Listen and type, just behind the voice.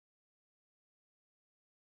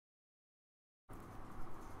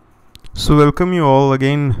So welcome you all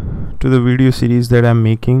again to the video series that I'm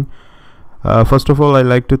making. First of all, I'd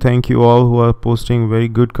like to thank you all who are posting very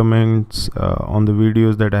good comments on the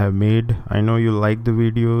videos that I have made. I know you like the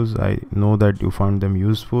videos, I know that you found them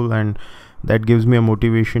useful, and that gives me a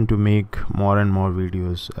motivation to make more and more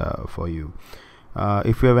videos for you.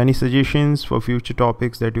 If you have any suggestions for future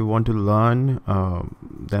topics that you want to learn,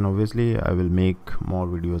 then obviously I will make more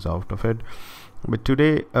videos out of it. But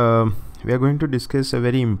today we are going to discuss a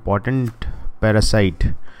very important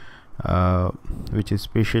parasite which is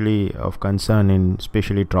especially of concern in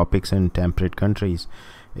especially tropics and temperate countries,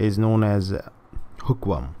 is known as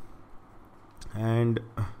hookworm. And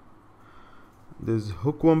this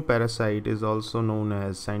hookworm parasite is also known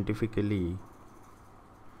as scientifically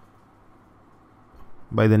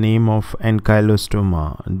by the name of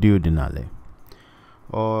Ancylostoma duodenale,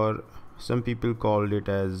 or some people called it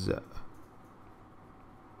as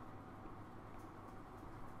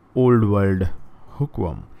old world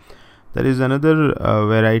hookworm. There is another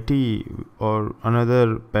variety or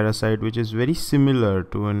another parasite which is very similar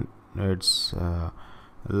to its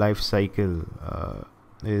life cycle,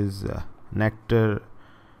 is Nectar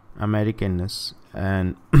americanus,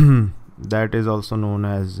 and that is also known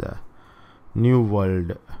as New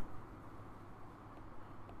World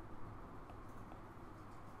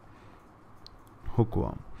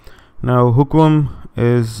hookworm. Now, hookworm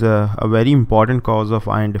is a very important cause of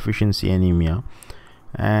iron deficiency anemia,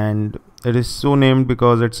 and it is so named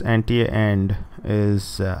because its anterior end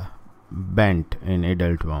is bent in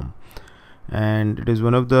adult worm, and it is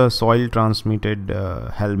one of the soil transmitted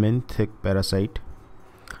helminthic parasite,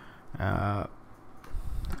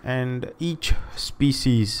 and each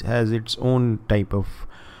species has its own type of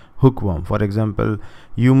hookworm. For example,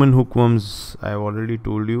 human hookworms, I have already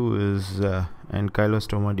told you, is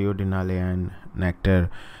Ancylostoma duodenale and Nectar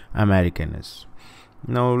americanus.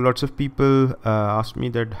 Now, lots of people ask me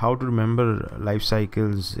that how to remember life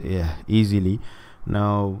cycles easily.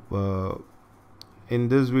 Now, in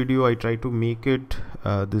this video I try to make it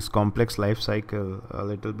this complex life cycle a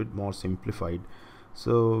little bit more simplified.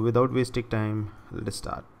 So without wasting time, let's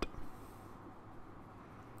start.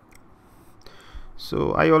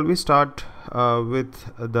 So I always start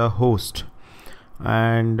with the host,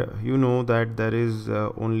 and you know that there is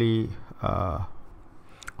only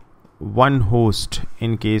one host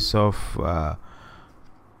in case of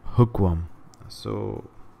hookworm. So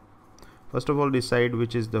first of all, decide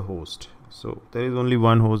which is the host. So there is only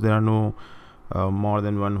one host, there are no more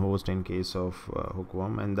than one host in case of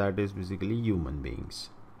hookworm, and that is basically human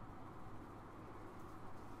beings.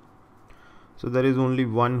 So there is only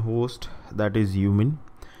one host, that is human.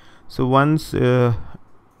 So once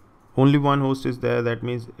only one host is there, that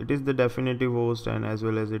means it is the definitive host, and as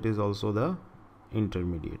well as it is also the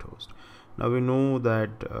intermediate host. Now we know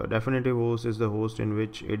that definitive host is the host in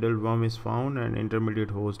which adult worm is found, and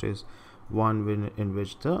intermediate host is one in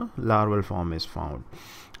which the larval form is found.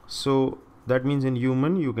 So that means in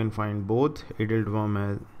human you can find both adult worm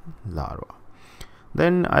and larva.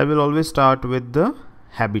 Then I will always start with the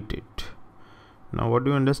habitat. Now, what do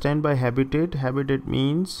you understand by habitat? Habitat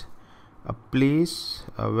means a place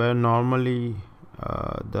where normally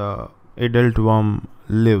the adult worm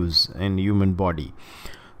lives in human body.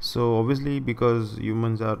 So obviously, because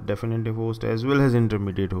humans are definitive host as well as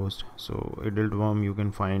intermediate host, so adult worm you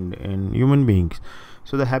can find in human beings.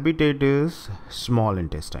 So the habitat is small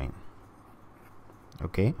intestine.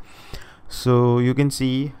 Okay, so you can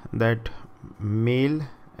see that male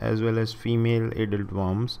as well as female adult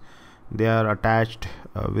worms, they are attached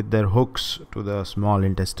with their hooks to the small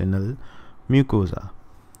intestinal mucosa,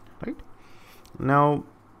 right? Now,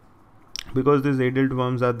 because these adult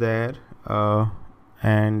worms are there,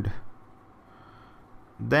 and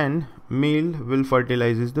then male will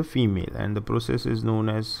fertilizes the female, and the process is known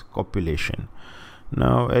as copulation.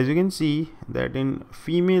 Now, as you can see that in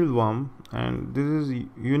female worm, and this is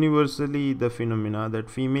universally the phenomena, that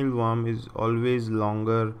female worm is always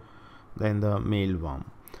longer than the male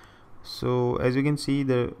worm. So as you can see,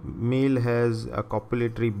 the male has a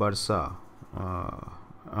copulatory bursa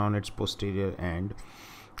on its posterior end,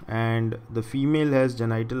 and the female has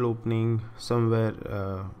genital opening somewhere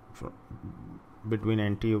between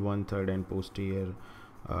anterior 1/3 and posterior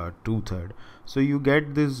 2/3. So you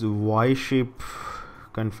get this Y-shape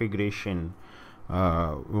configuration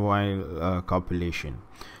while copulation.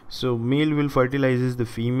 So male will fertilizes the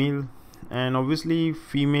female, and obviously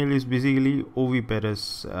female is basically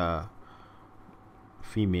oviparous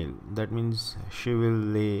female. That means she will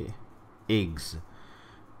lay eggs,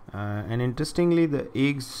 and interestingly the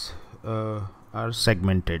eggs are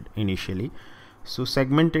segmented initially. So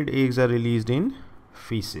segmented eggs are released in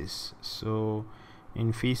feces. So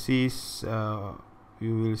in feces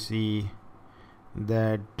you will see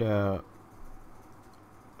that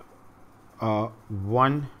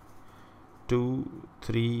 1, 2,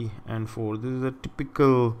 3 and 4, this is a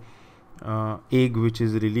typical egg which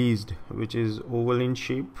is released, which is oval in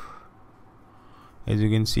shape, as you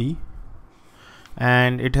can see,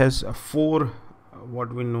 and it has 4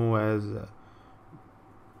 what we know as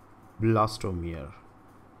blastomere.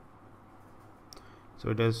 So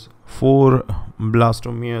it has 4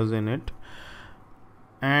 blastomeres in it,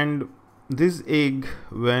 and this egg,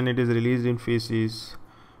 when it is released in feces,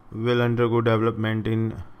 will undergo development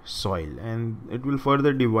in soil, and it will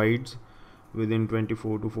further divide within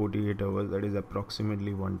 24 to 48 hours, that is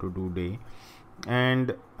approximately 1 to 2 days,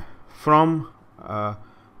 and from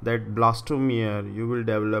that blastomere you will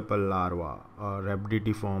develop a larva, a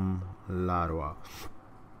rhabditiform larva.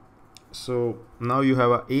 So now you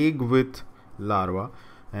have an egg with larva,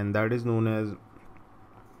 and that is known as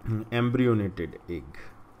embryonated egg.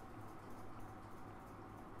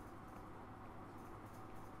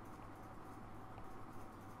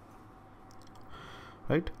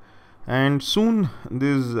 Right, and soon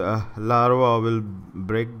this larva will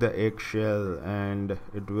break the eggshell and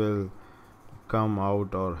it will come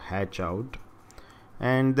out or hatch out,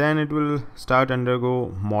 and then it will start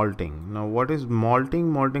undergo molting. Now what is molting?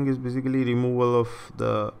 Molting is basically removal of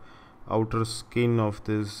the outer skin of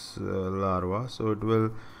this larva. So it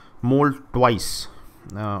will molt twice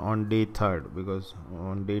on day 3rd, because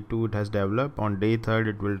on day 2 it has developed, on day 3rd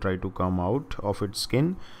it will try to come out of its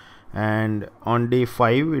skin, and on day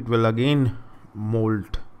 5 it will again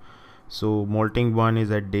molt. So molting 1 is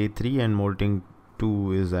at day 3 and molting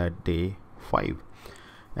 2 is at day 5,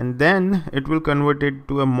 and then it will convert it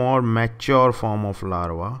to a more mature form of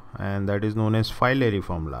larva, and that is known as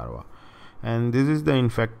filariform larva, and this is the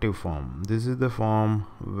infective form. This is the form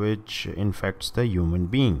which infects the human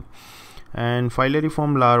being, and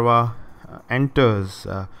filariform larva enters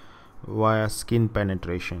via skin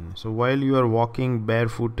penetration. So while you are walking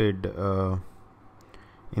barefooted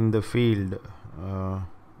in the field,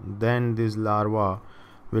 then this larva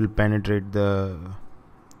will penetrate the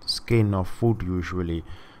skin of foot usually,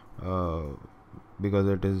 because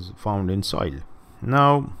it is found in soil.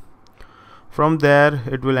 Now from there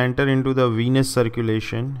it will enter into the venous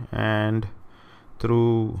circulation, and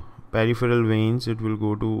through peripheral veins it will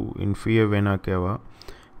go to inferior vena cava,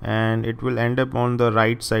 and it will end up on the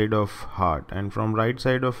right side of heart, and from right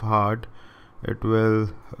side of heart it will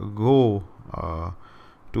go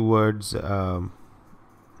towards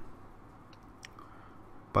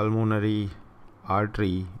pulmonary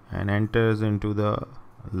artery and enters into the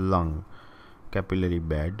lung capillary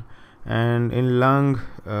bed, and in lung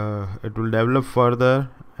it will develop further,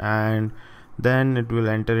 and then it will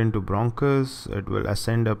enter into bronchus, it will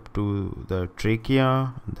ascend up to the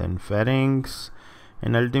trachea, then pharynx,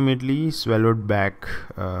 and ultimately swallowed back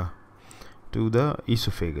to the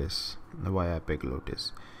esophagus via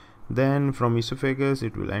epiglottis. Then from esophagus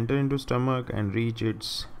it will enter into stomach and reach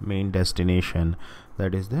its main destination,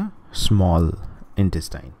 that is the small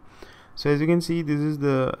intestine. So as you can see, this is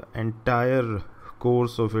the entire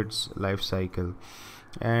course of its life cycle,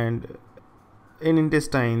 and in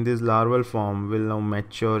intestine this larval form will now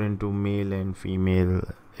mature into male and female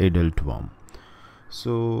adult worm.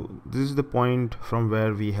 So this is the point from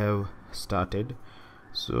where we have started.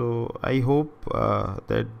 So I hope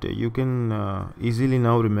that you can easily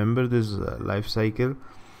now remember this life cycle.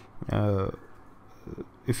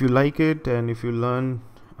 If you like it, and if you learn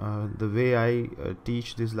the way I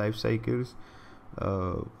teach these life cycles,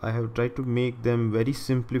 I have tried to make them very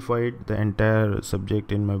simplified, the entire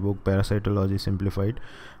subject in my book Parasitology Simplified.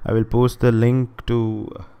 I will post the link to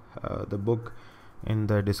the book in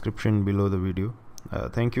the description below the video.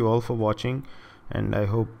 Thank you all for watching, and I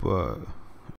hope